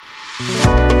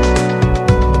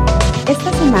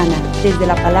Esta semana, desde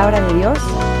la Palabra de Dios,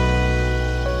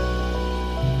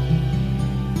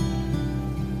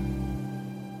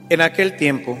 en aquel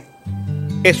tiempo,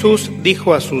 Jesús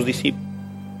dijo a sus discípulos: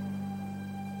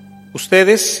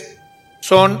 ustedes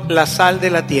son la sal de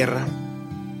la tierra.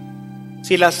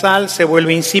 Si la sal se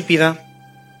vuelve insípida,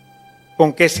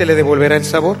 ¿con qué se le devolverá el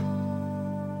sabor?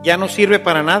 Ya no sirve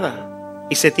para nada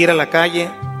y se tira a la calle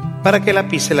para que la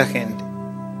pise la gente.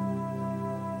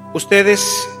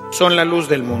 Ustedes son la luz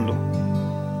del mundo.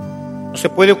 No se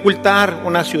puede ocultar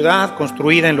una ciudad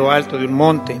construida en lo alto de un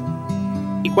monte,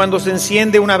 y cuando se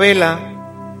enciende una vela,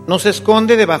 no se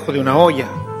esconde debajo de una olla,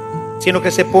 sino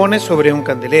que se pone sobre un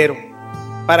candelero,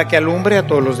 para que alumbre a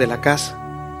todos los de la casa.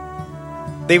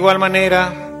 De igual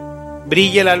manera,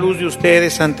 brille la luz de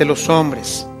ustedes ante los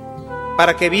hombres,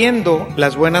 para que viendo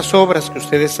las buenas obras que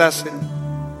ustedes hacen,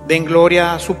 den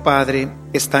gloria a su Padre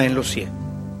que está en los cielos.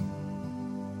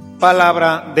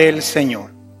 Palabra del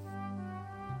Señor.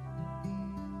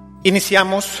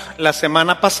 Iniciamos la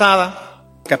semana pasada,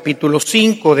 capítulo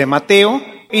 5 de Mateo.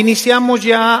 Iniciamos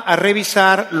ya a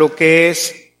revisar lo que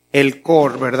es el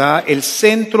core, ¿verdad? El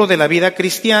centro de la vida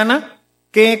cristiana,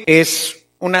 que es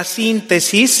una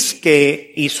síntesis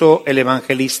que hizo el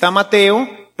evangelista Mateo,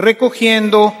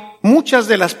 recogiendo muchas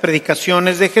de las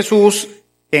predicaciones de Jesús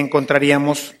que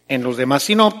encontraríamos en los demás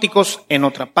sinópticos, en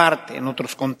otra parte, en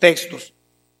otros contextos.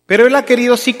 Pero él ha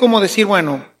querido así como decir,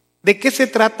 bueno, ¿de qué se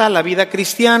trata la vida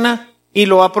cristiana? Y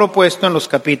lo ha propuesto en los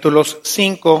capítulos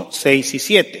 5, 6 y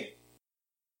 7.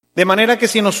 De manera que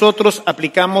si nosotros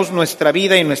aplicamos nuestra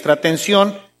vida y nuestra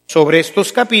atención sobre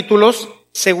estos capítulos,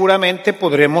 seguramente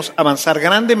podremos avanzar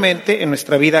grandemente en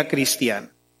nuestra vida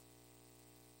cristiana.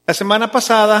 La semana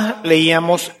pasada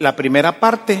leíamos la primera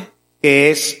parte,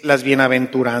 que es las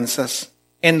bienaventuranzas,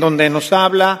 en donde nos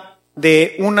habla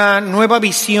de una nueva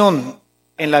visión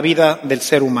en la vida del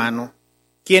ser humano.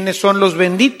 ¿Quiénes son los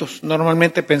benditos?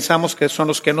 Normalmente pensamos que son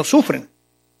los que no sufren.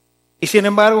 Y sin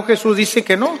embargo Jesús dice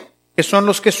que no, que son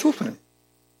los que sufren.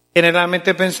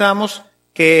 Generalmente pensamos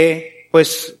que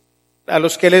pues a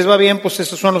los que les va bien, pues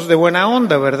esos son los de buena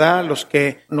onda, ¿verdad? Los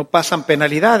que no pasan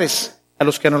penalidades, a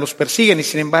los que no los persiguen. Y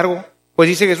sin embargo, pues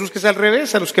dice Jesús que es al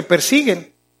revés, a los que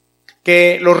persiguen.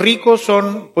 Que los ricos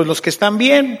son pues los que están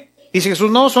bien. Dice Jesús,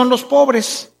 no, son los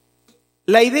pobres.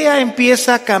 La idea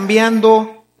empieza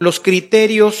cambiando los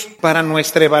criterios para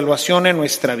nuestra evaluación en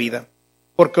nuestra vida,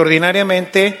 porque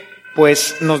ordinariamente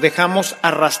pues nos dejamos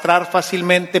arrastrar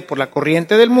fácilmente por la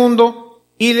corriente del mundo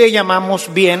y le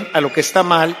llamamos bien a lo que está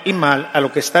mal y mal a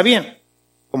lo que está bien,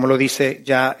 como lo dice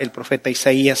ya el profeta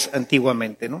Isaías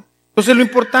antiguamente, ¿no? Entonces lo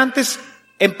importante es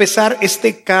empezar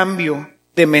este cambio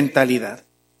de mentalidad.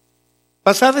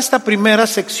 Pasada esta primera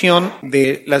sección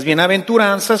de las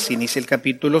bienaventuranzas, inicia el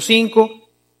capítulo 5.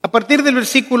 A partir del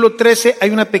versículo 13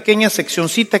 hay una pequeña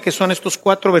seccioncita que son estos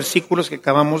 4 versículos que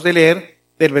acabamos de leer,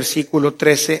 del versículo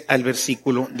 13 al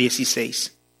versículo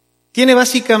 16. Tiene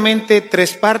básicamente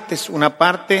 3 partes. Una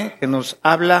parte que nos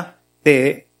habla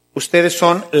de ustedes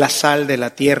son la sal de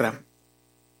la tierra.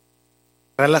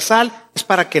 Para la sal es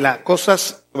para que las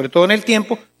cosas, sobre todo en el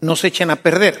tiempo, no se echen a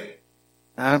perder.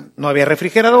 No había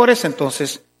refrigeradores,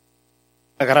 entonces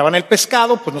agarraban el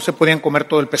pescado, pues no se podían comer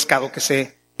todo el pescado que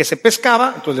se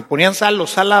pescaba, entonces le ponían sal, lo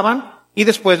salaban y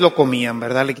después lo comían,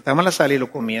 ¿verdad? Le quitaban la sal y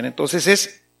lo comían. Entonces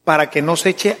es para que no se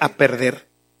eche a perder.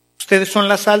 Ustedes son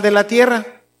la sal de la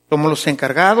tierra, somos los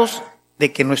encargados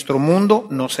de que nuestro mundo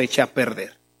no se eche a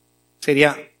perder.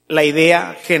 Sería la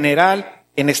idea general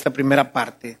en esta primera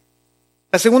parte.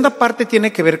 La segunda parte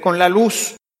tiene que ver con la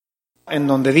luz, en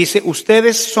donde dice,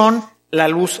 ustedes son la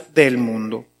luz del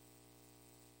mundo.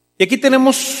 Y aquí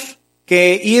tenemos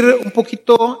que ir un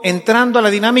poquito entrando a la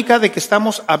dinámica de que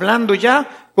estamos hablando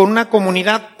ya con una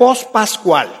comunidad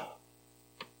post-pascual,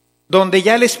 donde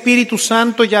ya el Espíritu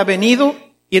Santo ya ha venido,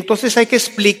 y entonces hay que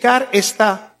explicar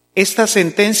esta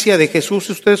sentencia de Jesús,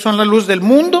 ustedes son la luz del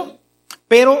mundo,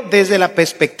 pero desde la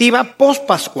perspectiva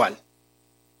post-pascual.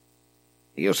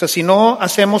 Y, o sea, si no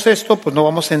hacemos esto, pues no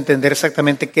vamos a entender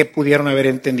exactamente qué pudieron haber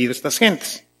entendido estas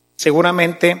gentes.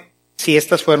 Seguramente, si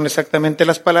estas fueron exactamente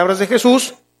las palabras de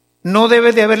Jesús, no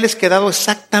debe de haberles quedado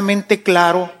exactamente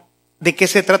claro de qué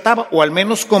se trataba, o al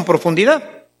menos con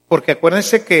profundidad, porque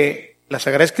acuérdense que la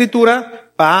Sagrada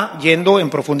Escritura va yendo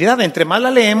en profundidad. Entre más la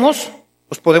leemos,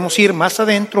 pues podemos ir más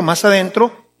adentro,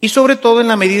 y sobre todo en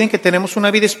la medida en que tenemos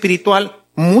una vida espiritual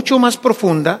mucho más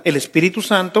profunda, el Espíritu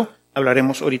Santo,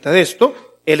 hablaremos ahorita de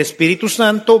esto, el Espíritu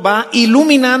Santo va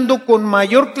iluminando con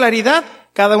mayor claridad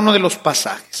cada uno de los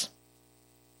pasajes.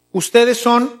 Ustedes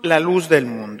son la luz del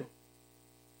mundo.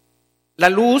 La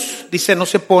luz, dice, no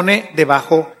se pone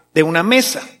debajo de una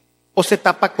mesa. o se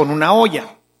tapa con una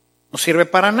olla. No sirve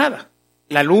para nada.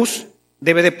 La luz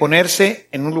debe de ponerse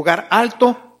en un lugar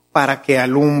alto para que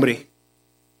alumbre.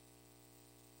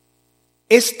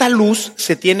 Esta luz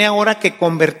se tiene ahora que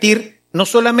convertir no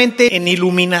solamente en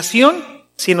iluminación,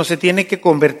 sino se tiene que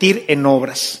convertir en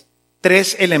obras.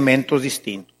 3 elementos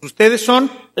distintos. Ustedes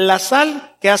son la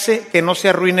sal que hace que no se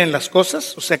arruinen las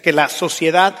cosas, o sea que la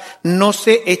sociedad no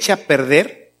se eche a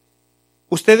perder.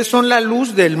 Ustedes son la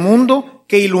luz del mundo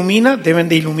que ilumina, deben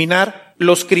de iluminar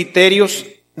los criterios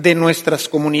de nuestras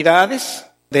comunidades,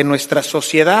 de nuestra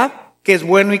sociedad, qué es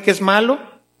bueno y qué es malo,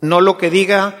 no lo que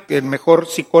diga el mejor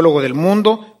psicólogo del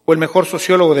mundo o el mejor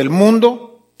sociólogo del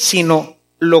mundo, sino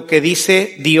lo que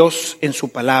dice Dios en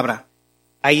su palabra.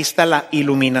 Ahí está la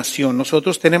iluminación.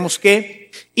 Nosotros tenemos que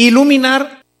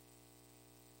iluminar.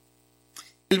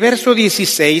 El verso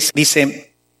 16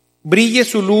 dice: brille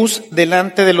su luz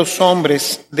delante de los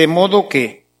hombres, de modo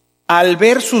que, al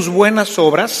ver sus buenas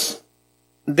obras,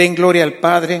 den gloria al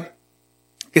Padre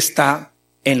que está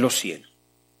en los cielos.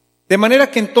 De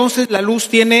manera que entonces la luz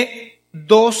tiene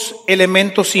 2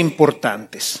 elementos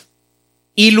importantes.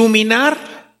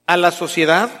 Iluminar a la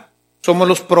sociedad. Somos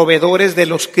los proveedores de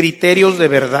los criterios de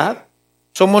verdad.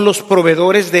 Somos los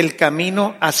proveedores del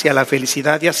camino hacia la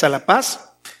felicidad y hacia la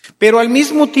paz. Pero al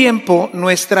mismo tiempo,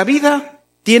 nuestra vida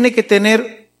tiene que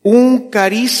tener un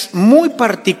cariz muy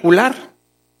particular,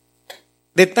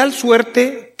 de tal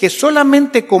suerte que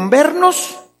solamente con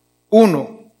vernos,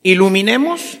 1,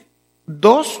 iluminemos,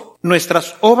 2,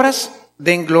 nuestras obras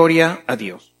den gloria a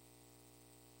Dios.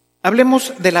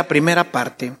 Hablemos de la primera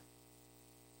parte.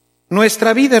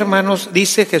 Nuestra vida, hermanos,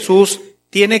 dice Jesús,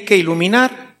 tiene que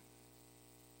iluminar.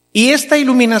 Y esta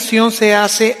iluminación se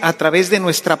hace a través de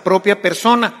nuestra propia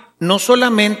persona, no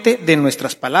solamente de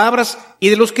nuestras palabras y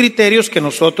de los criterios que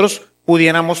nosotros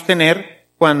pudiéramos tener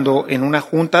cuando en una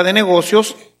junta de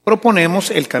negocios proponemos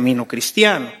el camino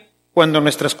cristiano, cuando en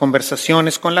nuestras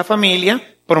conversaciones con la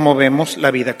familia promovemos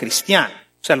la vida cristiana.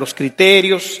 O sea, los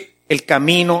criterios, el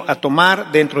camino a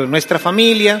tomar dentro de nuestra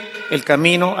familia, el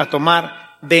camino a tomar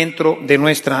dentro de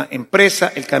nuestra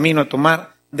empresa, el camino a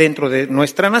tomar dentro de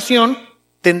nuestra nación,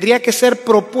 tendría que ser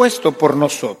propuesto por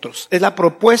nosotros. Es la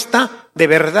propuesta de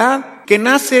verdad que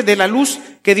nace de la luz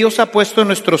que Dios ha puesto en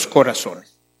nuestros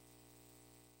corazones.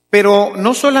 Pero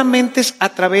no solamente es a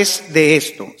través de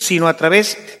esto, sino a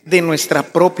través de nuestra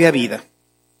propia vida.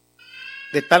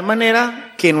 De tal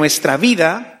manera que nuestra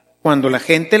vida, cuando la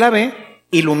gente la ve,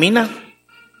 ilumina.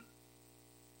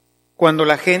 Cuando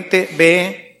la gente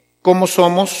ve cómo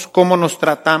somos, cómo nos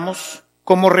tratamos,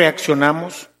 cómo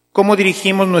reaccionamos, cómo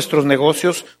dirigimos nuestros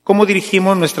negocios, cómo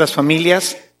dirigimos nuestras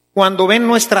familias. Cuando ven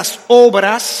nuestras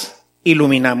obras,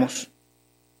 iluminamos.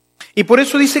 Y por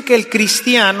eso dice que el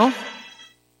cristiano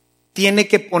tiene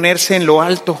que ponerse en lo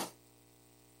alto.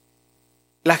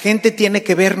 La gente tiene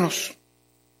que vernos.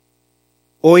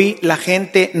 Hoy la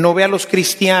gente no ve a los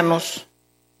cristianos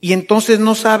y entonces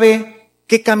no sabe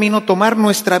qué camino tomar.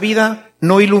 Nuestra vida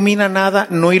no ilumina nada,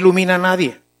 no ilumina a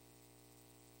nadie.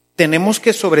 Tenemos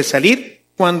que sobresalir.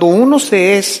 Cuando uno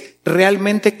se es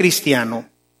realmente cristiano,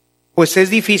 pues es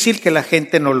difícil que la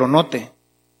gente no lo note.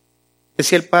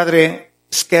 Decía el padre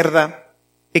Esquerda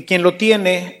que quien lo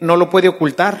tiene no lo puede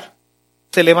ocultar,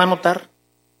 se le va a notar.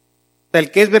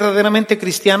 El que es verdaderamente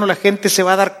cristiano, la gente se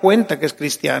va a dar cuenta que es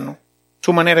cristiano.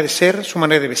 Su manera de ser, su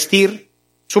manera de vestir,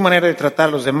 su manera de tratar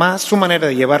a los demás, su manera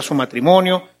de llevar su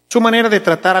matrimonio, su manera de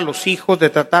tratar a los hijos, de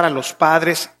tratar a los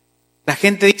padres. La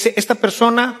gente dice, esta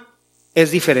persona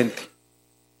es diferente.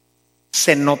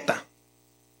 Se nota.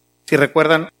 Si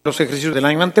recuerdan los ejercicios del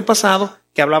año antepasado,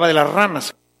 que hablaba de las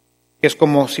ranas, que es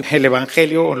como si el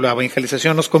evangelio o la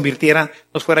evangelización nos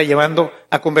fuera llevando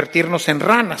a convertirnos en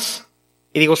ranas.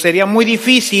 Y digo, sería muy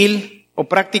difícil o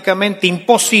prácticamente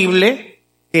imposible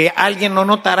que alguien no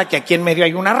notara que aquí en medio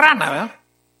hay una rana, ¿verdad?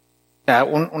 O sea,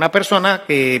 una persona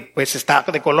que pues está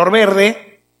de color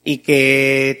verde y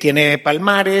que tiene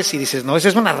palmares y dices, no, esa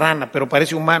es una rana, pero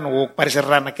parece humano o parece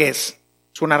rana, ¿qué es?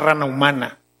 Es una rana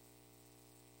humana.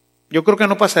 Yo creo que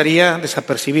no pasaría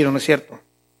desapercibido, ¿no es cierto?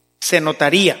 Se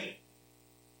notaría.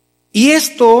 Y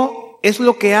esto es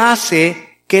lo que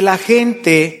hace que la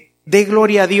gente dé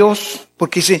gloria a Dios,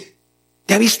 porque dice,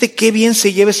 ¿ya viste qué bien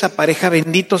se lleva esa pareja?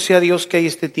 Bendito sea Dios que hay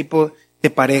este tipo de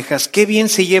parejas. Qué bien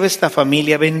se lleva esta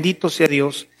familia, bendito sea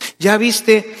Dios. ¿Ya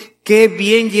viste qué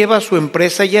bien lleva su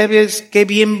empresa? ¿Ya ves qué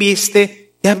bien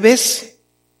viste? ¿Ya ves?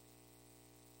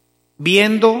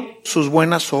 Viendo sus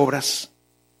buenas obras.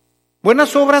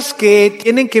 Buenas obras que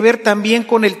tienen que ver también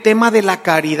con el tema de la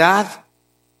caridad.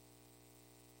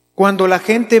 Cuando la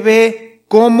gente ve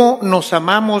cómo nos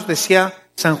amamos, decía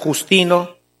San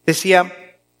Justino,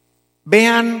 decía,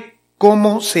 vean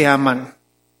cómo se aman.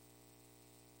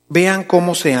 Vean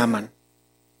cómo se aman.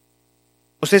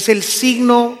 Pues es el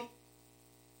signo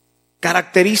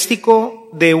característico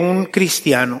de un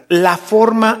cristiano, la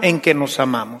forma en que nos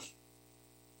amamos.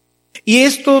 Y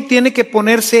esto tiene que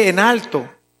ponerse en alto.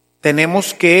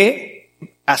 Tenemos que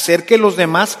hacer que los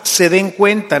demás se den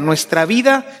cuenta. Nuestra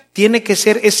vida tiene que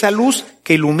ser esa luz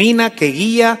que ilumina, que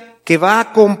guía, que va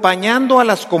acompañando a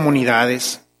las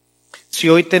comunidades. Si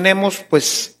hoy tenemos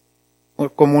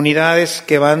comunidades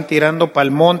que van tirando pa'l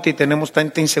monte y tenemos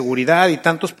tanta inseguridad y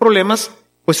tantos problemas,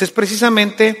 pues es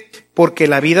precisamente porque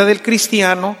la vida del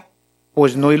cristiano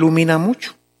pues no ilumina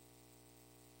mucho.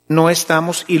 No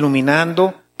estamos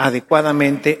iluminando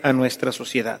adecuadamente a nuestra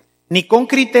sociedad. Ni con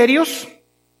criterios,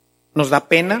 nos da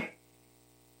pena,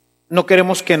 no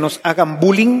queremos que nos hagan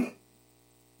bullying,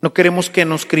 no queremos que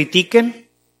nos critiquen,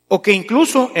 o que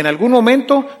incluso en algún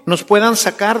momento nos puedan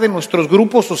sacar de nuestros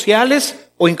grupos sociales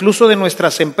o incluso de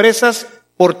nuestras empresas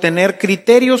por tener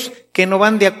criterios que no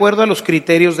van de acuerdo a los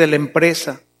criterios de la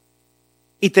empresa.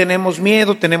 Y tenemos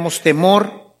miedo, tenemos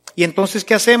temor, y entonces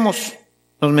 ¿qué hacemos?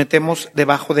 Nos metemos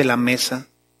debajo de la mesa,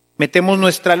 metemos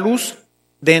nuestra luz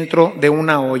dentro de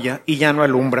una olla y ya no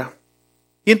alumbra.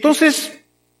 Y entonces,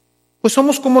 pues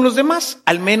somos como los demás,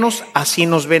 al menos así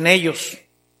nos ven ellos.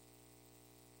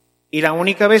 Y la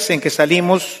única vez en que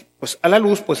salimos a la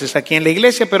luz, pues es aquí en la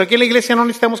iglesia, pero aquí en la iglesia no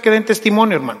necesitamos que den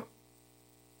testimonio, hermano.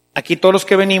 Aquí todos los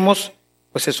que venimos,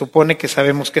 pues se supone que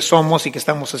sabemos qué somos y qué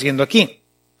estamos haciendo aquí.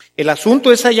 El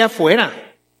asunto es allá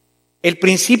afuera. El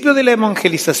principio de la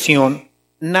evangelización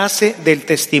nace del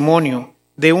testimonio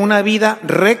de una vida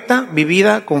recta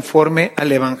vivida conforme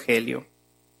al evangelio.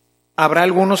 Habrá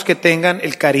algunos que tengan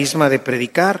el carisma de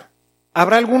predicar.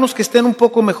 Habrá algunos que estén un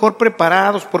poco mejor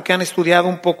preparados porque han estudiado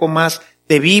un poco más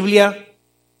de Biblia.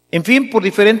 En fin, por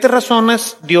diferentes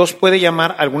razones, Dios puede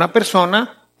llamar a alguna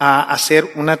persona a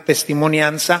hacer una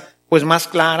testimonianza pues más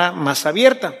clara, más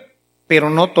abierta. Pero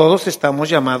no todos estamos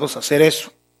llamados a hacer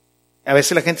eso. A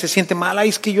veces la gente se siente mal, ay,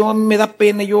 es que a mí me da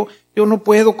pena, yo no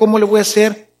puedo, ¿cómo le voy a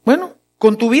hacer? Bueno,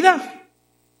 con tu vida.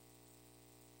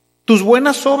 Tus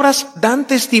buenas obras dan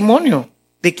testimonio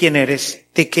de quién eres,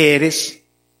 de qué eres.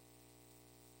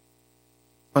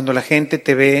 Cuando la gente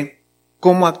te ve,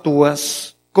 cómo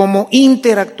actúas, cómo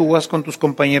interactúas con tus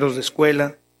compañeros de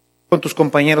escuela, con tus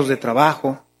compañeros de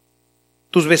trabajo.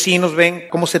 Tus vecinos ven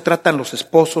cómo se tratan los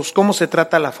esposos, cómo se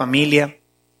trata la familia.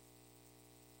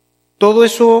 Todo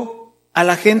eso a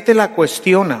la gente la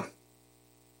cuestiona.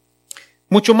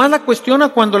 Mucho más la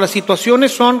cuestiona cuando las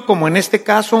situaciones son, como en este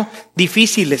caso,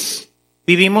 difíciles.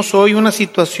 Vivimos hoy una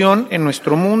situación en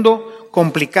nuestro mundo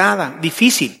complicada,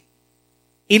 difícil.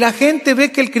 Y la gente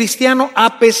ve que el cristiano,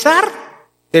 a pesar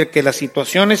de que la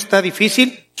situación está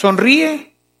difícil,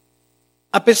 sonríe.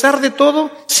 A pesar de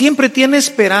todo, siempre tiene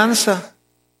esperanza,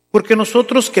 porque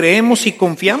nosotros creemos y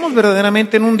confiamos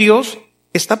verdaderamente en un Dios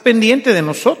que está pendiente de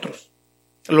nosotros.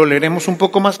 Lo leeremos un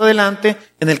poco más adelante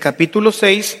en el capítulo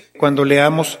 6, cuando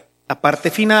leamos la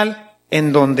parte final,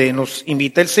 en donde nos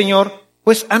invita el Señor,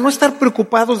 pues a no estar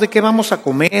preocupados de qué vamos a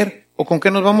comer o con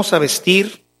qué nos vamos a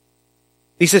vestir.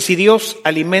 Dice, si Dios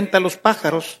alimenta a los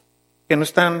pájaros que no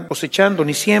están cosechando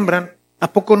ni siembran,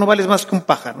 ¿a poco no vales más que un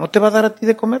pájaro? ¿No te va a dar a ti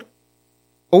de comer?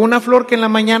 O una flor que en la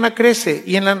mañana crece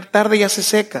y en la tarde ya se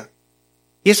seca.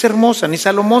 Y es hermosa, ni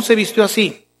Salomón se vistió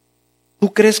así.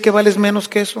 ¿Tú crees que vales menos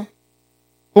que eso?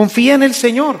 Confía en el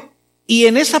Señor. Y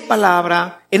en esa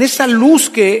palabra, en esa luz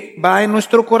que va en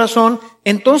nuestro corazón,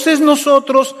 entonces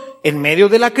nosotros, en medio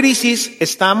de la crisis,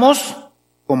 estamos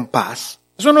con paz.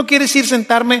 Eso no quiere decir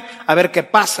sentarme a ver qué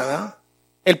pasa, ¿verdad?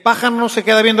 El pájaro no se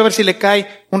queda viendo a ver si le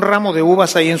cae un ramo de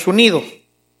uvas ahí en su nido.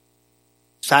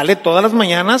 Sale todas las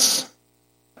mañanas,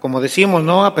 como decimos,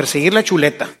 ¿no?, a perseguir la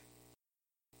chuleta.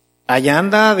 Allá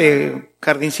anda de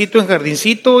jardincito en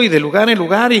jardincito y de lugar en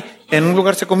lugar, y en un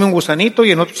lugar se come un gusanito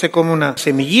y en otro se come una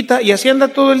semillita, y así anda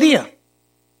todo el día.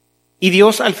 Y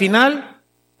Dios al final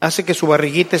hace que su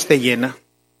barriguita esté llena.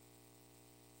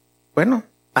 Bueno,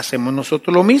 hacemos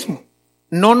nosotros lo mismo.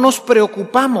 No nos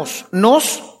preocupamos,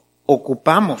 nos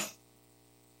ocupamos.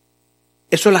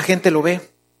 Eso la gente lo ve.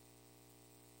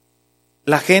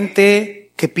 La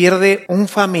gente que pierde un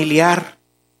familiar,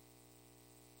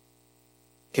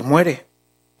 que muere,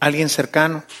 alguien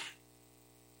cercano.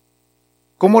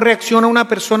 ¿Cómo reacciona una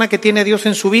persona que tiene a Dios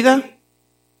en su vida?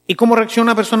 ¿Y cómo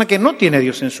reacciona una persona que no tiene a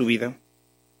Dios en su vida?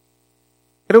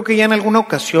 Creo que ya en alguna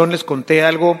ocasión les conté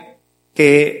algo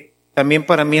que también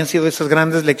para mí han sido esas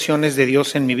grandes lecciones de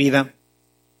Dios en mi vida.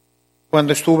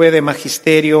 Cuando estuve de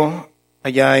magisterio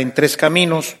allá en Tres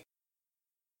Caminos,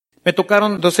 me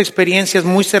tocaron dos experiencias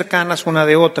muy cercanas una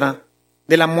de otra,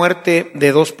 de la muerte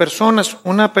de dos personas.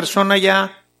 Una persona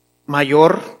ya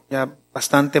mayor, ya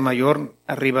bastante mayor,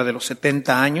 arriba de los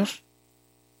 70 años.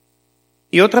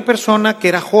 Y otra persona que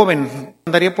era joven,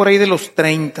 andaría por ahí de los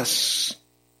 30,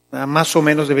 más o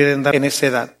menos debía de andar en esa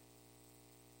edad.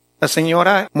 La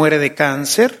señora muere de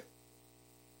cáncer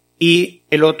y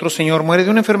el otro señor muere de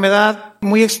una enfermedad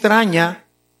muy extraña.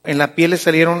 En la piel le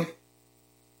salieron,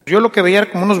 yo lo que veía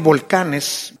era como unos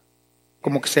volcanes,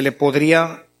 como que se le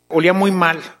podría, olía muy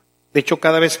mal. De hecho,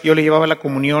 cada vez que yo le llevaba la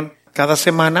comunión, cada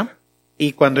semana,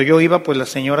 y cuando yo iba, pues la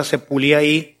señora se pulía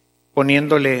ahí,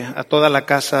 poniéndole a toda la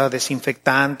casa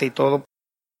desinfectante y todo.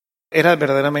 Era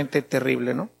verdaderamente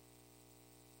terrible, ¿no?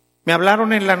 Me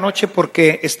hablaron en la noche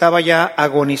porque estaba ya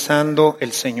agonizando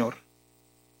el Señor.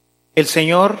 El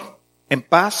Señor, en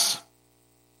paz,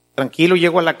 tranquilo,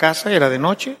 llegó a la casa, era de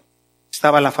noche,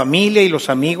 estaba la familia y los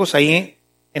amigos ahí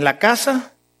en la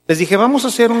casa. Les dije, vamos a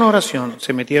hacer una oración.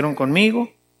 Se metieron conmigo,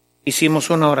 hicimos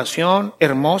una oración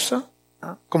hermosa,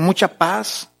 ¿no? Con mucha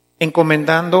paz,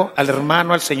 encomendando al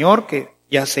hermano, al Señor, que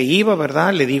ya se iba,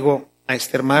 ¿verdad? Le digo a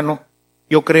este hermano,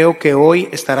 yo creo que hoy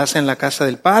estarás en la casa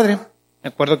del Padre. Me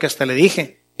acuerdo que hasta le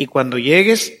dije, y cuando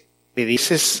llegues, le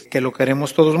dices que lo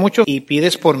queremos todos mucho y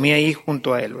pides por mí ahí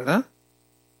junto a él, ¿verdad?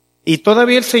 Y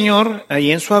todavía el Señor,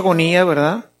 ahí en su agonía,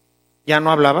 ¿verdad? Ya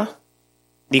no hablaba.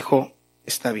 Dijo,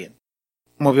 está bien.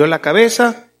 Movió la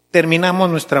cabeza, terminamos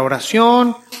nuestra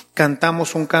oración,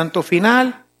 cantamos un canto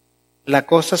final, la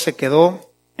cosa se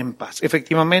quedó en paz.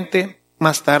 Efectivamente,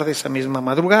 más tarde, esa misma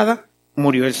madrugada,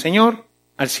 murió el Señor.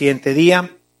 Al siguiente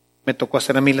día me tocó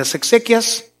hacer a mí las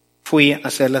exequias. Fui a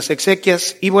hacer las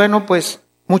exequias y bueno, pues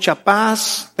mucha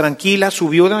paz, tranquila. Su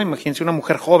viuda, imagínense una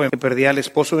mujer joven que perdía al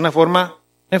esposo de una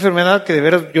enfermedad que de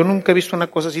veras yo nunca he visto una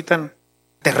cosa así tan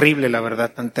terrible, la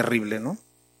verdad, tan terrible, ¿no?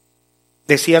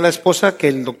 Decía la esposa que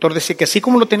el doctor decía que así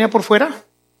como lo tenía por fuera,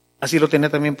 así lo tenía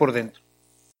también por dentro.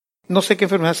 No sé qué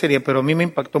enfermedad sería, pero a mí me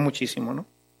impactó muchísimo, ¿no?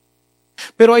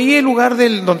 Pero ahí el lugar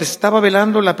donde se estaba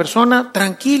velando la persona,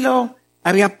 tranquilo,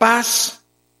 había paz.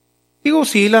 Digo,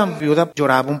 sí, la viuda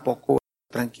lloraba un poco,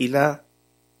 tranquila.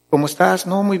 ¿Cómo estás?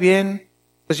 No, muy bien.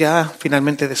 Pues ya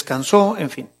finalmente descansó, en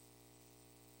fin.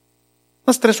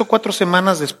 Unas 3 o 4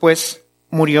 semanas después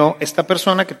murió esta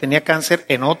persona que tenía cáncer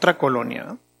en otra colonia,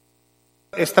 ¿no?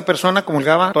 Esta persona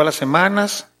comulgaba todas las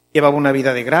semanas, llevaba una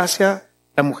vida de gracia,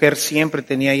 la mujer siempre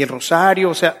tenía ahí el rosario,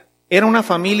 o sea, era una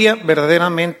familia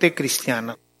verdaderamente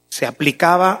cristiana, se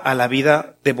aplicaba a la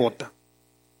vida devota.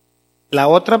 La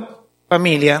otra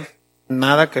familia,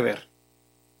 nada que ver.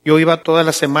 Yo iba todas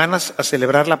las semanas a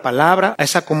celebrar la palabra a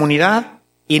esa comunidad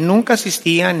y nunca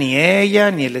asistía ni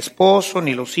ella, ni el esposo,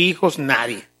 ni los hijos,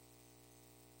 nadie.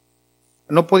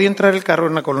 No podía entrar el carro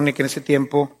en una colonia que en ese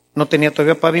tiempo no tenía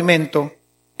todavía pavimento,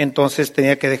 entonces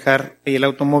tenía que dejar el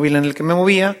automóvil en el que me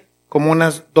movía como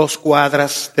unas 2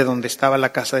 cuadras de donde estaba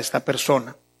la casa de esta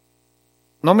persona.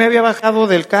 No me había bajado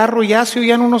del carro y ya se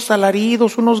oían unos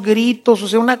alaridos, unos gritos, o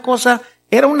sea, una cosa,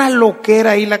 era una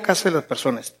loquera ahí la casa de las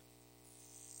personas.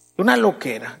 Una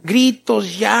loquera,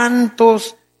 gritos,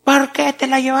 llantos, ¿por qué te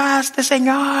la llevaste,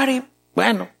 Señor? Y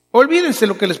bueno, olvídense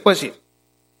lo que les puedo decir.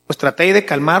 Pues traté de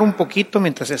calmar un poquito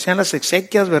mientras se hacían las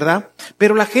exequias, ¿verdad?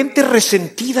 Pero la gente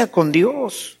resentida con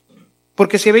Dios,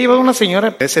 porque se había llevado una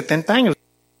señora de 70 años.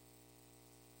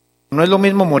 No es lo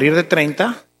mismo morir de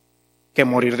 30 que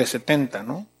morir de 70,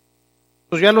 ¿no?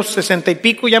 Pues ya a los 60 y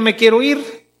pico ya me quiero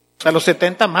ir, a los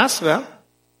 70 más, ¿verdad?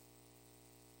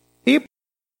 Sí,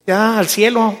 ya al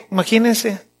cielo,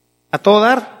 imagínense, a todo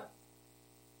dar.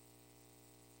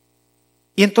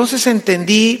 Y entonces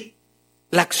entendí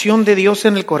la acción de Dios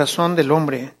en el corazón del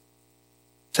hombre.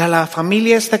 O sea, la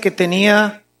familia esta que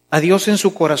tenía a Dios en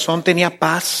su corazón tenía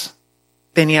paz,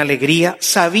 tenía alegría,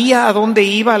 sabía a dónde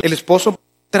iba el esposo,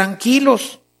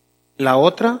 tranquilos. La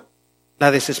otra,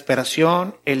 la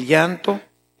desesperación, el llanto,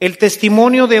 el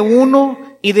testimonio de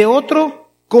uno y de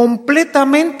otro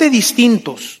completamente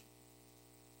distintos.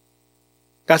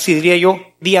 Casi diría yo,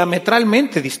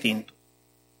 diametralmente distintos.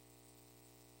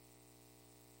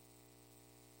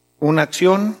 Una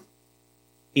acción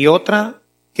y otra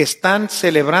que están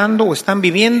celebrando o están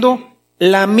viviendo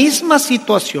la misma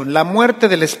situación, la muerte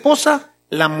de la esposa,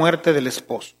 la muerte del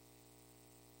esposo.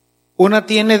 Una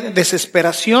tiene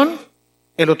desesperación,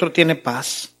 el otro tiene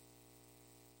paz.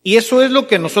 Y eso es lo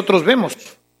que nosotros vemos.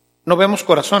 No vemos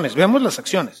corazones, vemos las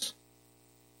acciones.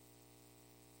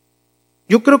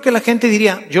 Yo creo que la gente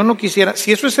diría, yo no quisiera,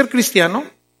 si eso es ser cristiano,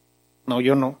 no,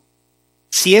 yo no.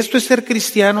 Si esto es ser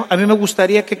cristiano, a mí me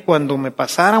gustaría que cuando me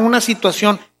pasara una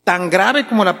situación tan grave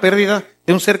como la pérdida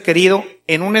de un ser querido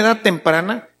en una edad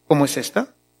temprana como es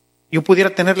esta, yo pudiera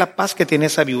tener la paz que tiene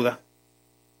esa viuda.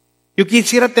 Yo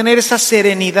quisiera tener esa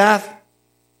serenidad.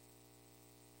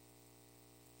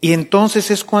 Y entonces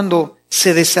es cuando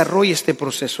se desarrolla este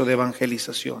proceso de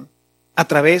evangelización, a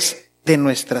través de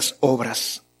nuestras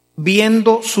obras.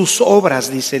 Viendo sus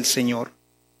obras, dice el Señor.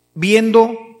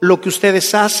 Viendo lo que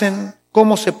ustedes hacen,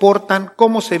 cómo se portan,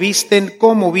 cómo se visten,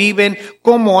 cómo viven,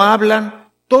 cómo hablan.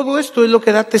 Todo esto es lo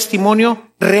que da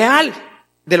testimonio real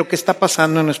de lo que está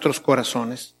pasando en nuestros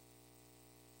corazones.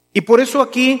 Y por eso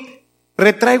aquí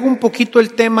retraigo un poquito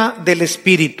el tema del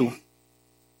Espíritu.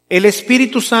 El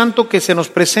Espíritu Santo que se nos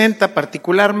presenta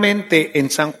particularmente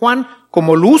en San Juan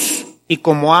como luz y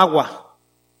como agua.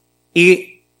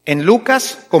 Y en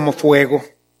Lucas como fuego.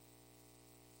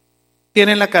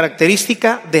 Tienen la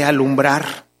característica de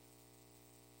alumbrar.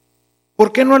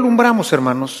 ¿Por qué no alumbramos,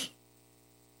 hermanos?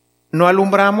 No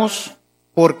alumbramos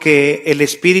porque el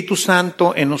Espíritu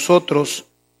Santo en nosotros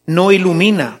no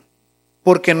ilumina,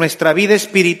 porque nuestra vida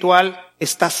espiritual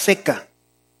está seca,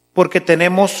 porque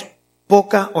tenemos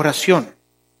poca oración,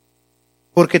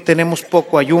 porque tenemos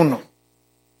poco ayuno,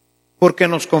 porque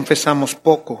nos confesamos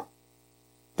poco,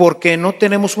 porque no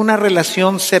tenemos una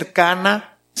relación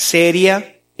cercana,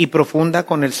 seria y profunda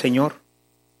con el Señor.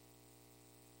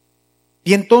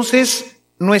 Y entonces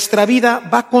nuestra vida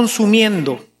va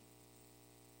consumiendo.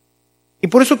 Y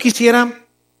por eso quisiera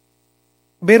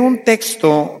ver un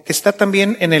texto que está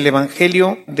también en el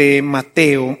Evangelio de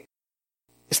Mateo.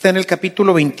 Está en el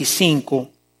capítulo 25.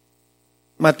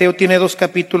 Mateo tiene 2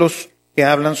 capítulos que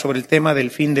hablan sobre el tema del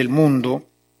fin del mundo,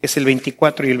 es el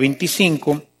 24 y el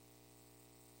 25.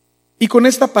 Y con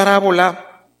esta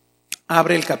parábola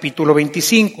abre el capítulo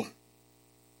 25.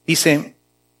 Dice: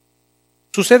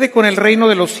 sucede con el reino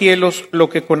de los cielos lo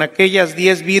que con aquellas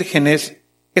 10 vírgenes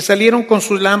que salieron con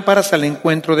sus lámparas al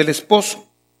encuentro del esposo.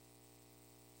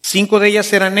 5 de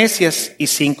ellas eran necias y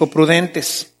 5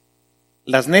 prudentes.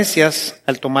 Las necias,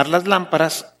 al tomar las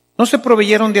lámparas, no se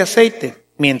proveyeron de aceite,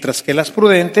 mientras que las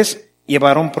prudentes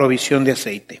llevaron provisión de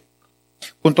aceite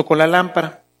junto con la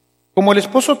lámpara. Como el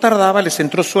esposo tardaba, les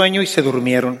entró sueño y se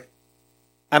durmieron.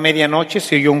 A medianoche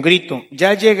se oyó un grito: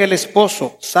 ya llega el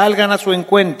esposo, salgan a su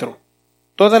encuentro.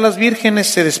 Todas las vírgenes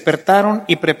se despertaron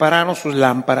y prepararon sus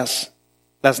lámparas.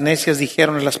 Las necias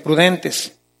dijeron a las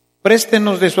prudentes: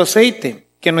 préstenos de su aceite,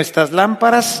 que nuestras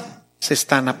lámparas se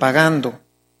están apagando.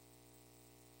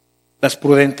 Las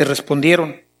prudentes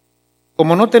respondieron: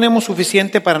 como no tenemos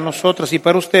suficiente para nosotras y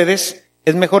para ustedes,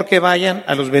 es mejor que vayan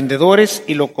a los vendedores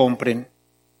y lo compren.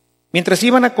 Mientras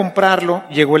iban a comprarlo,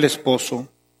 llegó el esposo.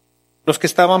 Los que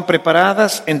estaban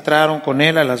preparadas entraron con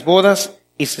él a las bodas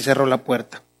y se cerró la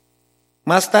puerta.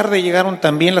 Más tarde llegaron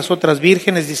también las otras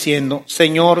vírgenes diciendo: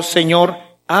 Señor, Señor,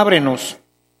 ábrenos.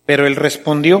 Pero él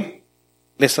respondió: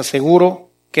 les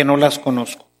aseguro que no las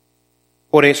conozco.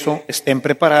 Por eso estén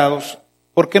preparados,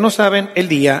 porque no saben el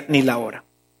día ni la hora.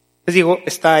 Les digo,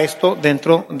 está esto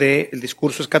dentro del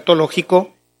discurso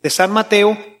escatológico de San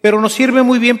Mateo, pero nos sirve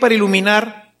muy bien para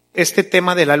iluminar este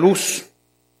tema de la luz.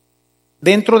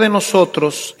 Dentro de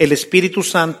nosotros, el Espíritu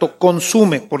Santo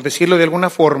consume, por decirlo de alguna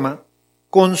forma,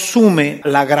 consume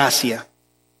la gracia.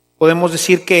 Podemos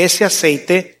decir que ese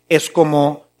aceite es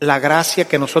como la gracia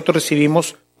que nosotros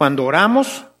recibimos cuando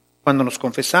oramos, cuando nos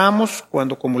confesamos,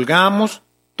 cuando comulgamos.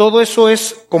 Todo eso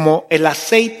es como el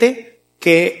aceite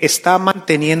que está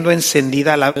manteniendo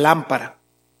encendida la lámpara.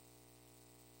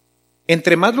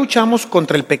 Entre más luchamos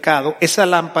contra el pecado, esa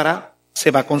lámpara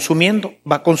se va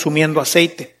consumiendo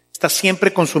aceite, está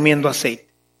siempre consumiendo aceite.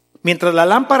 Mientras la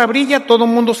lámpara brilla, todo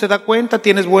el mundo se da cuenta,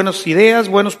 tienes buenas ideas,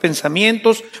 buenos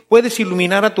pensamientos, puedes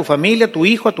iluminar a tu familia, a tu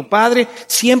hijo, a tu padre,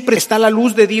 siempre está la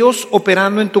luz de Dios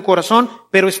operando en tu corazón,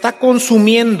 pero está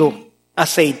consumiendo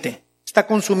aceite,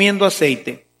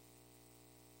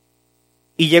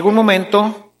 Y llega un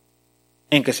momento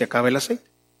en que se acaba el aceite.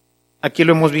 Aquí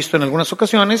lo hemos visto en algunas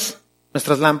ocasiones,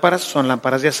 nuestras lámparas son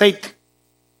lámparas de aceite.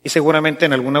 Y seguramente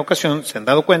en alguna ocasión se han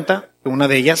dado cuenta que una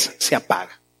de ellas se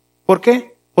apaga. ¿Por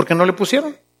qué? Porque no le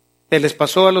pusieron. Se les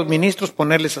pasó a los ministros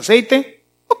ponerles aceite,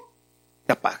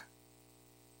 se apaga.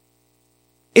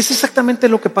 Es exactamente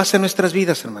lo que pasa en nuestras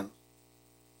vidas, hermanos.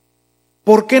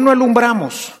 ¿Por qué no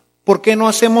alumbramos? ¿Por qué no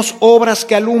hacemos obras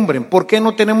que alumbren? ¿Por qué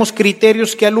no tenemos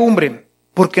criterios que alumbren?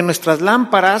 Porque nuestras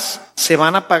lámparas se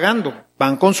van apagando,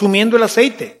 van consumiendo el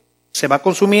aceite. Se va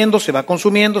consumiendo,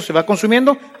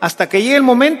 hasta que llegue el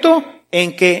momento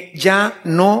en que ya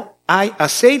no hay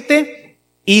aceite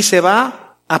y se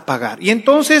va a apagar. Y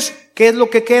entonces, ¿qué es lo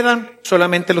que quedan?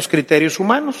 Solamente los criterios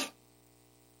humanos.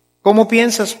 ¿Cómo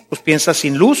piensas? Pues piensas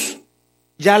sin luz.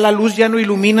 Ya la luz ya no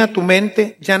ilumina tu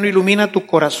mente, ya no ilumina tu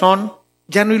corazón,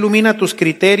 ya no ilumina tus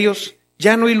criterios,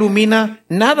 ya no ilumina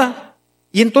nada.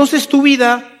 Y entonces tu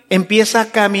vida empieza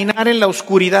a caminar en la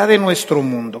oscuridad de nuestro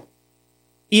mundo.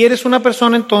 Y eres una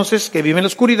persona entonces que vive en la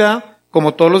oscuridad,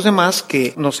 como todos los demás,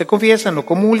 que no se confiesan, no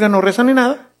comulgan, no rezan ni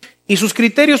nada, y sus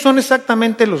criterios son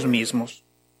exactamente los mismos.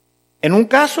 En un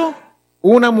caso,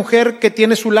 una mujer que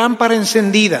tiene su lámpara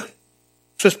encendida,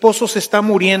 su esposo se está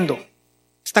muriendo,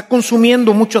 está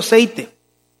consumiendo mucho aceite,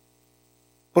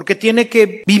 porque tiene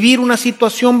que vivir una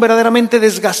situación verdaderamente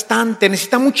desgastante,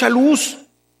 necesita mucha luz,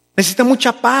 necesita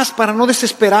mucha paz para no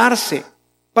desesperarse,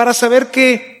 para saber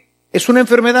que es una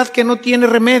enfermedad que no tiene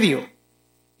remedio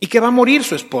y que va a morir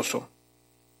su esposo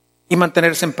y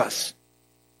mantenerse en paz.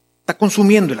 Está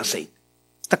consumiendo el aceite,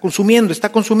 está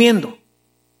consumiendo,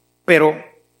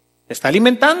 pero está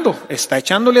alimentando, está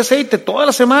echándole aceite todas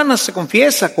las semanas, se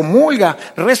confiesa, comulga,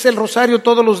 reza el rosario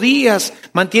todos los días,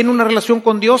 mantiene una relación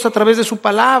con Dios a través de su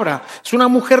palabra. Es una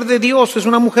mujer de Dios, es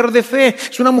una mujer de fe,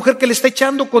 es una mujer que le está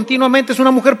echando continuamente, es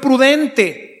una mujer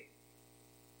prudente,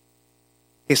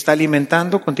 que está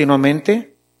alimentando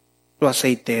continuamente su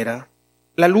aceitera.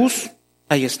 La luz,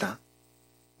 ahí está.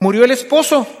 Murió el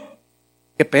esposo.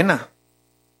 Qué pena,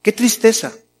 qué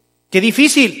tristeza, qué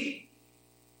difícil,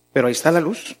 pero ahí está la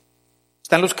luz.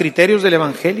 Están los criterios del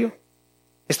Evangelio.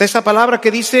 Está esa palabra que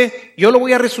dice, yo lo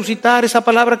voy a resucitar, esa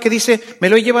palabra que dice, me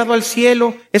lo he llevado al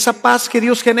cielo, esa paz que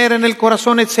Dios genera en el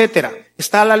corazón, etcétera.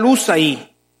 Está la luz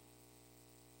ahí.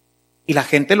 Y la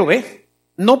gente lo ve.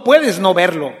 No puedes no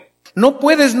verlo. No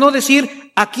puedes no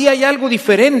decir, aquí hay algo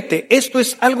diferente, esto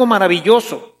es algo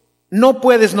maravilloso. No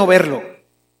puedes no verlo.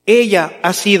 Ella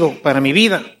ha sido para mi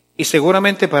vida, y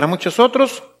seguramente para muchos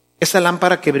otros, esa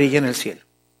lámpara que brilla en el cielo,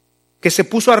 que se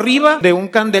puso arriba de un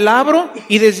candelabro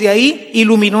y desde ahí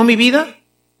iluminó mi vida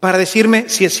para decirme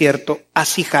si es cierto,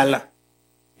 así jala.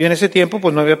 Yo en ese tiempo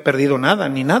pues no había perdido nada,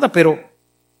 ni nada, pero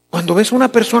cuando ves a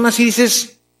una persona así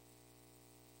dices,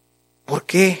 ¿por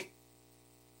qué?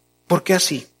 ¿Por qué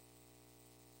así?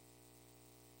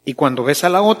 Y cuando ves a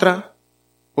la otra,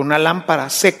 con una lámpara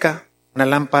seca, una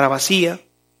lámpara vacía,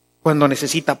 cuando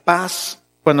necesita paz,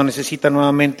 cuando necesita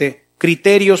nuevamente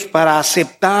criterios para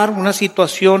aceptar una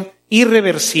situación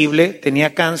irreversible,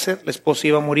 tenía cáncer, la esposa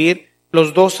iba a morir,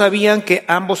 los dos sabían que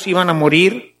ambos iban a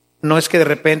morir, no es que de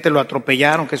repente lo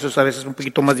atropellaron, que eso es a veces un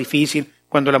poquito más difícil,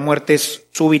 cuando la muerte es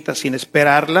súbita sin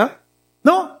esperarla.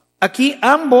 No, aquí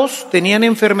ambos tenían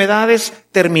enfermedades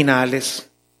terminales.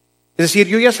 Es decir,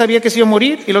 yo ya sabía que se iba a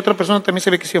morir y la otra persona también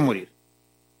sabía que se iba a morir.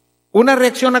 Una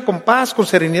reacciona con paz, con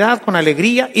serenidad, con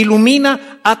alegría,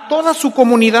 ilumina a toda su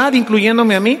comunidad,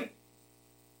 incluyéndome a mí,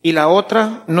 y la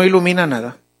otra no ilumina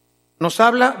nada. Nos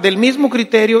habla del mismo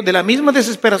criterio, de la misma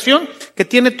desesperación que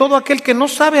tiene todo aquel que no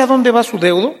sabe a dónde va su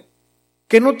deudo,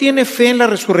 que no tiene fe en la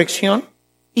resurrección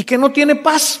y que no tiene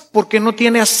paz porque no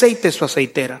tiene aceite su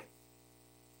aceitera.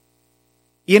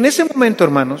 Y en ese momento,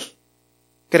 hermanos,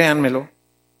 créanmelo,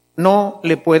 no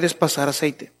le puedes pasar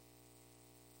aceite.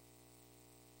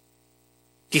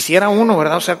 Quisiera uno,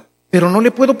 ¿verdad? O sea, pero no le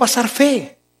puedo pasar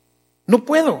fe. No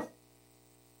puedo.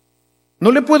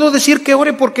 No le puedo decir que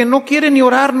ore porque no quiere ni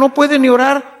orar, no puede ni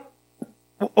orar.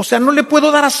 O sea, no le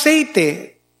puedo dar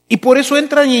aceite. Y por eso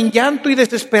entran en llanto y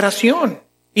desesperación.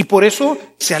 Y por eso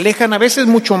se alejan a veces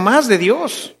mucho más de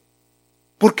Dios.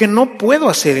 Porque no puedo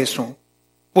hacer eso.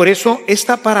 Por eso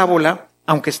esta parábola,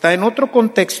 aunque está en otro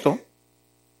contexto,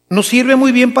 nos sirve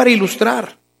muy bien para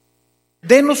ilustrar.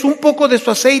 Denos un poco de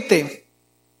su aceite.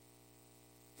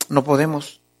 No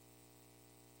podemos.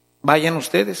 Vayan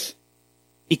ustedes.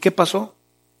 ¿Y qué pasó?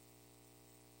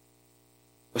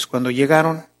 Pues cuando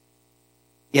llegaron,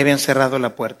 ya habían cerrado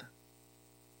la puerta.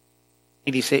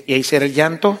 Y dice, y ahí será el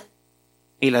llanto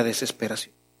y la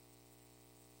desesperación.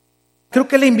 Creo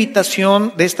que la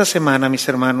invitación de esta semana, mis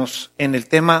hermanos, en el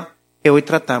tema que hoy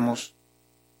tratamos,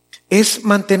 es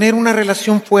mantener una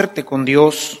relación fuerte con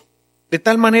Dios, de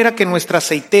tal manera que nuestra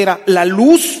aceitera, la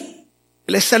luz,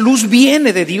 esa luz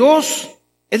viene de Dios,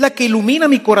 es la que ilumina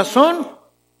mi corazón.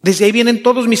 Desde ahí vienen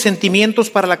todos mis sentimientos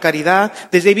para la caridad,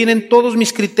 desde ahí vienen todos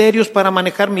mis criterios para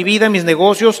manejar mi vida, mis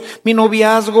negocios, mi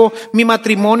noviazgo, mi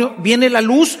matrimonio. Viene la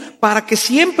luz para que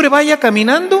siempre vaya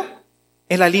caminando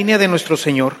en la línea de nuestro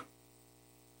Señor.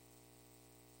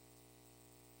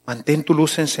 Mantén tu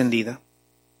luz encendida.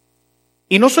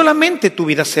 Y no solamente tu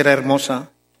vida será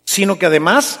hermosa, sino que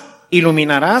además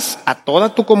iluminarás a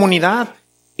toda tu comunidad.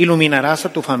 Iluminarás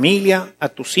a tu familia, a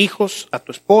tus hijos, a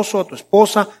tu esposo, a tu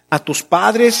esposa, a tus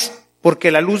padres, porque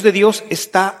la luz de Dios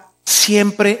está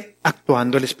siempre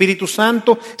actuando. El Espíritu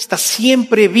Santo está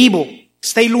siempre vivo,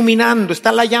 está iluminando,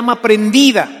 está la llama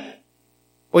prendida.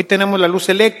 Hoy tenemos la luz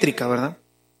eléctrica, ¿verdad?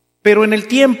 Pero en el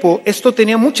tiempo esto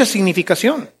tenía mucha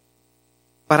significación.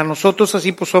 Para nosotros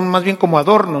así pues son más bien como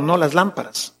adornos, ¿no? Las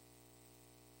lámparas.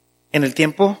 en el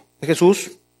tiempo de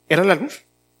Jesús era la luz.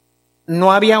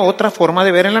 No había otra forma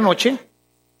de ver en la noche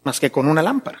más que con una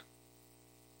lámpara.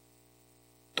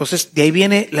 Entonces, de ahí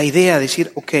viene la idea de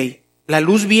decir, ok, la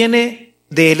luz viene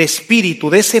del Espíritu,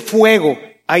 de ese fuego.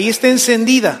 Ahí está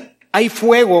encendida. Hay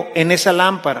fuego en esa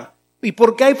lámpara. ¿Y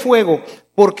por qué hay fuego?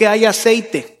 Porque hay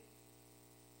aceite.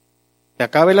 ¿Se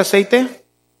acaba el aceite?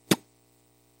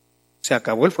 Se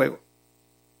acabó el fuego.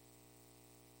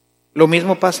 Lo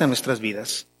mismo pasa en nuestras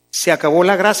vidas. Se acabó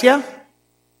la gracia,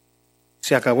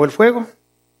 se acabó el fuego.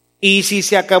 Y si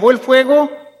se acabó el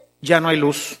fuego, ya no hay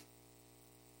luz.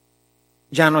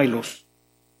 Ya no hay luz.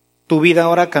 Tu vida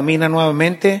ahora camina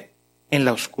nuevamente en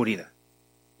la oscuridad.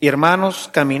 Y hermanos,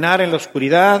 caminar en la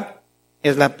oscuridad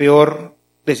es la peor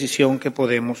decisión que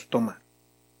podemos tomar.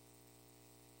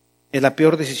 Es la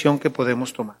peor decisión que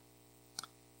podemos tomar.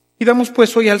 Y damos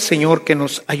pues hoy al Señor que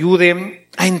nos ayude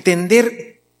a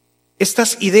entender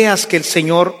estas ideas que el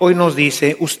Señor hoy nos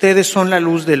dice. Ustedes son la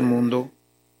luz del mundo.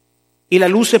 Y la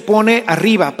luz se pone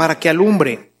arriba para que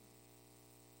alumbre.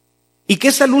 Y que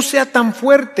esa luz sea tan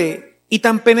fuerte y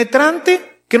tan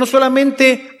penetrante que no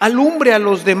solamente alumbre a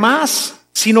los demás,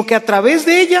 sino que a través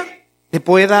de ella le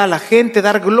pueda a la gente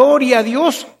dar gloria a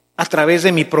Dios a través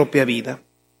de mi propia vida.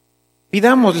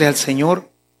 Pidámosle al Señor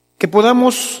que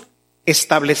podamos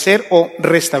establecer o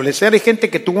restablecer. Hay gente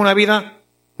que tuvo una vida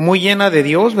muy llena de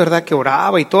Dios, ¿verdad? Que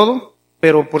oraba y todo,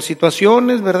 pero por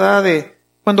situaciones, ¿verdad? De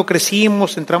cuando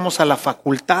crecimos, entramos a la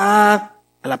facultad,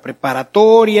 a la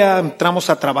preparatoria, entramos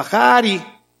a trabajar y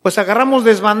pues agarramos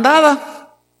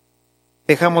desbandada.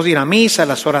 Dejamos de ir a misa, a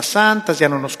las horas santas, ya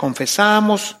no nos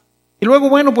confesamos. Y luego,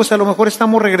 bueno, pues a lo mejor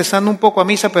estamos regresando un poco a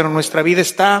misa, pero nuestra vida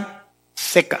está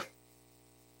seca.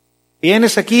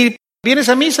 ¿Vienes aquí? ¿Vienes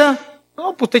a misa?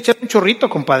 No, pues te echas un chorrito,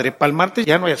 compadre. Para el martes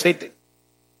ya no hay aceite.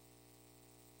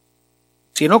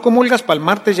 Si no comulgas para el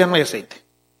martes ya no hay aceite.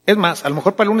 Es más, a lo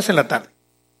mejor para el lunes en la tarde.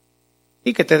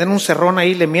 Y que te den un cerrón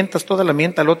ahí, le mientas toda la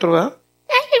mienta al otro, ¿verdad?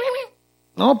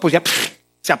 No, pues ya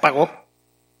se apagó.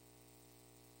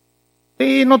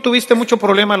 Sí, no tuviste mucho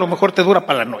problema, a lo mejor te dura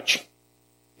para la noche.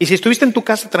 Y si estuviste en tu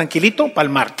casa tranquilito, para el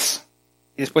martes.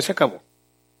 Y después se acabó.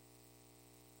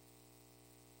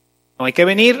 No hay que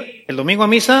venir el domingo a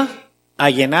misa a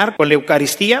llenar con la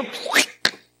Eucaristía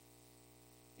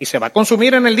y se va a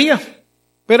consumir en el día.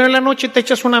 Pero en la noche te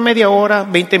echas una media hora,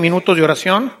 20 minutos de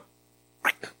oración.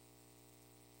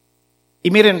 Y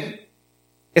miren,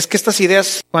 es que estas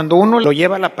ideas, cuando uno lo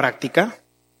lleva a la práctica,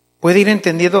 puede ir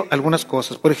entendiendo algunas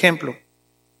cosas. Por ejemplo,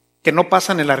 que no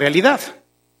pasan en la realidad.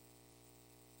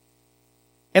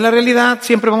 En la realidad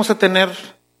siempre vamos a tener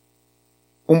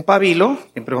un pabilo,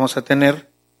 siempre vamos a tener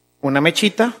una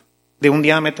mechita de un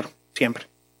diámetro, siempre.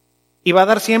 Y va a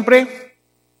dar siempre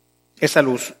esa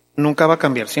luz, nunca va a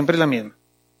cambiar, siempre es la misma.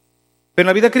 Pero en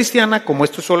la vida cristiana, como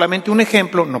esto es solamente un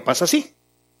ejemplo, no pasa así.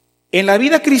 En la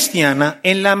vida cristiana,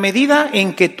 en la medida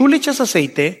en que tú le echas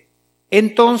aceite,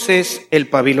 entonces el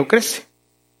pabilo crece.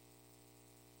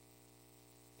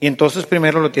 Y entonces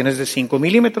primero lo tienes de 5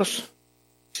 milímetros.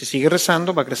 Si sigue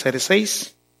rezando, va a crecer a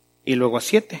 6, y luego a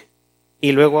 7,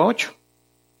 y luego a 8.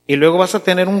 Y luego vas a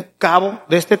tener un cabo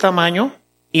de este tamaño.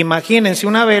 Imagínense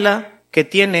una vela que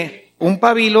tiene un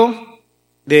pabilo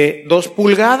de 2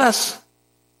 pulgadas.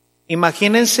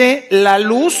 Imagínense la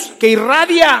luz que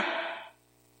irradia.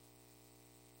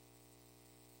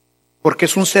 Porque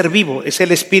es un ser vivo, es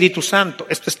el Espíritu Santo.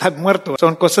 Esto está muerto,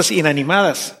 son cosas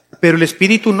inanimadas. Pero el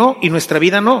Espíritu no, y nuestra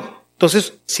vida no.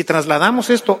 Entonces, si trasladamos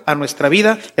esto a nuestra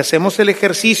vida y hacemos el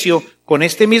ejercicio con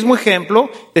este mismo ejemplo,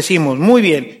 decimos, muy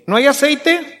bien, ¿no hay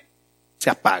aceite? Se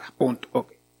apaga, punto.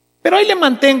 Okay. Pero ahí le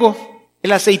mantengo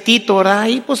el aceitito, ¿verdad?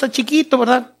 Ahí pues a chiquito,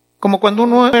 ¿verdad? Como cuando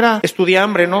uno era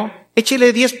estudiambre, ¿no?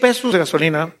 Échele 10 pesos de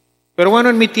gasolina. Pero bueno,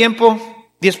 en mi tiempo,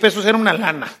 10 pesos era una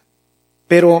lana.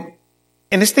 Pero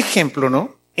en este ejemplo,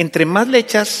 ¿no? Entre más le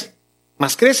echas,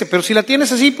 más crece. Pero si la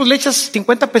tienes así, pues le echas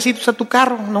 50 pesitos a tu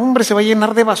carro. No, hombre, se va a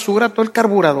llenar de basura todo el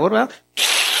carburador, ¿verdad?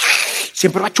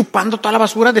 Siempre va chupando toda la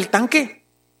basura del tanque.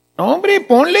 No, hombre,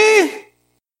 ponle.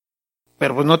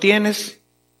 Pero pues no tienes,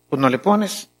 pues no le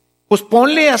pones. Pues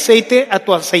ponle aceite a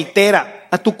tu aceitera,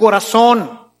 a tu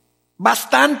corazón.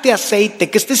 Bastante aceite,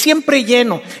 que esté siempre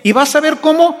lleno. Y vas a ver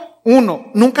cómo,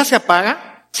 uno, nunca se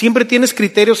apaga. Siempre tienes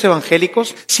criterios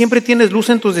evangélicos, siempre tienes luz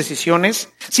en tus decisiones,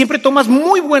 siempre tomas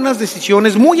muy buenas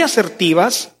decisiones, muy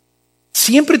asertivas,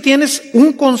 siempre tienes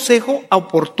un consejo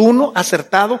oportuno,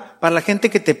 acertado para la gente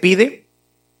que te pide.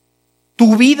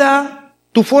 Tu vida,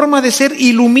 tu forma de ser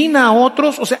ilumina a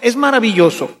otros, o sea, es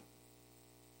maravilloso.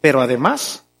 Pero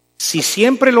además, si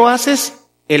siempre lo haces,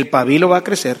 el pabilo va a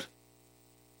crecer.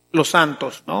 Los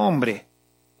santos, no hombre,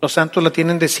 los santos la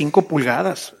tienen de 5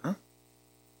 pulgadas, ¿no?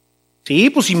 Sí,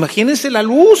 pues imagínense la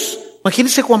luz.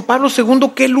 Imagínense Juan Pablo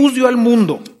II, qué luz dio al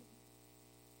mundo.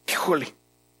 Híjole.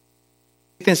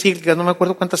 Encíclicas, no me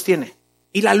acuerdo cuántas tiene.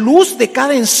 Y la luz de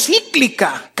cada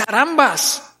encíclica,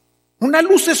 carambas, una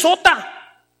lucesota.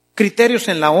 Criterios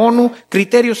en la ONU,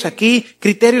 criterios aquí,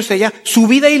 criterios allá. Su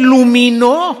vida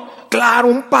iluminó. Claro,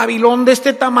 un pabilón de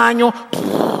este tamaño.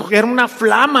 Era una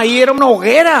flama y era una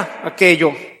hoguera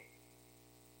aquello.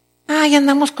 Ay,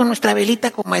 andamos con nuestra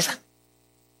velita como esa.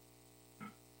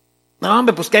 No,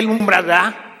 hombre, pues que alumbra,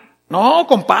 ¿verdad? No,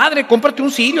 compadre, cómprate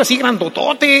un cirio así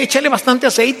grandotote, échale bastante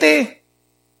aceite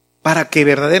para que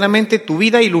verdaderamente tu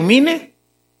vida ilumine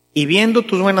y viendo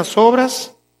tus buenas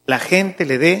obras, la gente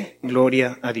le dé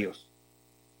gloria a Dios.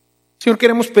 Señor,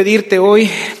 queremos pedirte hoy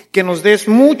que nos des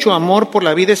mucho amor por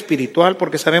la vida espiritual,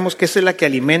 porque sabemos que esa es la que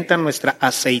alimenta nuestra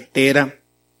aceitera,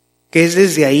 que es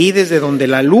desde ahí, desde donde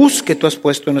la luz que tú has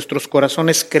puesto en nuestros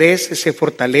corazones crece, se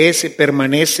fortalece,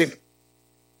 permanece.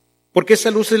 Porque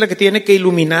esa luz es la que tiene que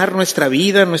iluminar nuestra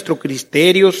vida, nuestros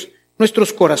criterios,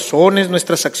 nuestros corazones,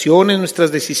 nuestras acciones,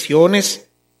 nuestras decisiones.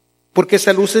 Porque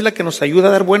esa luz es la que nos ayuda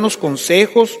a dar buenos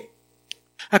consejos,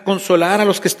 a consolar a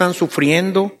los que están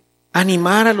sufriendo, a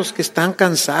animar a los que están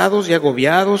cansados y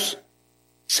agobiados.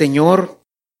 Señor,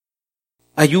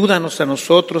 ayúdanos a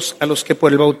nosotros, a los que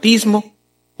por el bautismo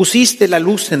pusiste la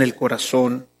luz en el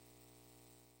corazón.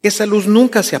 Que esa luz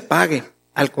nunca se apague,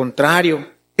 al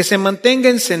contrario, que se mantenga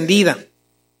encendida.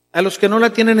 A los que no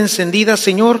la tienen encendida,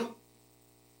 Señor,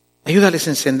 ayúdales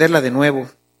a encenderla de nuevo.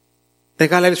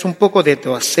 Regálales un poco de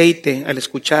tu aceite al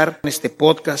escuchar este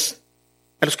podcast.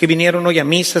 A los que vinieron hoy a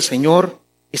misa, Señor,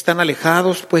 están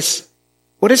alejados, pues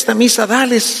por esta misa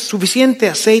dales suficiente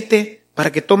aceite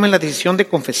para que tomen la decisión de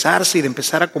confesarse y de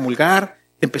empezar a comulgar,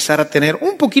 de empezar a tener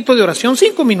un poquito de oración,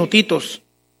 5 minutitos.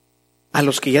 A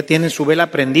los que ya tienen su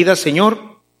vela prendida,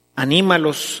 Señor,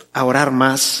 anímalos a orar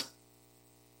más,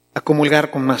 a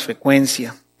comulgar con más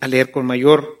frecuencia, a leer con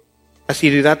mayor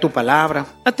asiduidad tu palabra,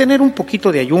 a tener un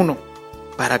poquito de ayuno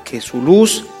para que su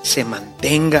luz se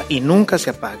mantenga y nunca se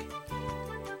apague.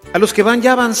 A los que van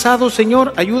ya avanzados,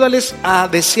 Señor, ayúdales a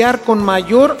desear con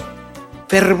mayor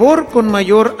fervor, con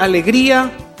mayor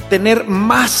alegría, tener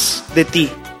más de ti,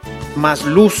 más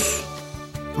luz,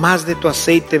 más de tu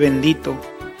aceite bendito,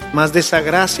 más de esa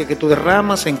gracia que tú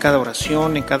derramas en cada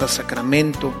oración, en cada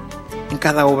sacramento, en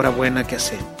cada obra buena que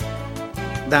hacemos.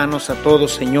 Danos a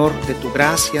todos, Señor, de tu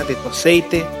gracia, de tu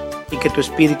aceite, y que tu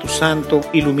Espíritu Santo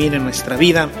ilumine nuestra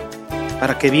vida,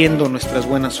 para que viendo nuestras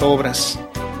buenas obras,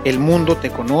 el mundo te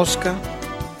conozca,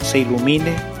 se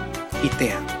ilumine y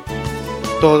te ame.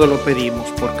 Todo lo pedimos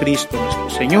por Cristo nuestro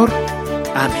Señor.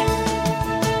 Amén.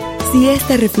 Si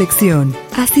esta reflexión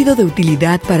ha sido de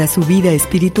utilidad para su vida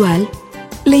espiritual,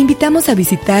 le invitamos a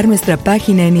visitar nuestra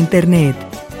página en internet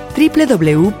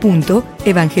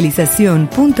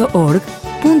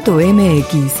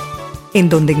www.evangelizacion.org.mx, en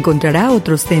donde encontrará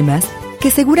otros temas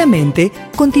que seguramente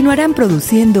continuarán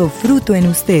produciendo fruto en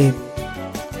usted.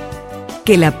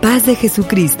 Que la paz de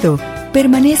Jesucristo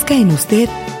permanezca en usted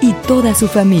y toda su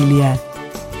familia,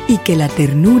 y que la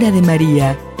ternura de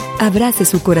María abrace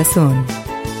su corazón.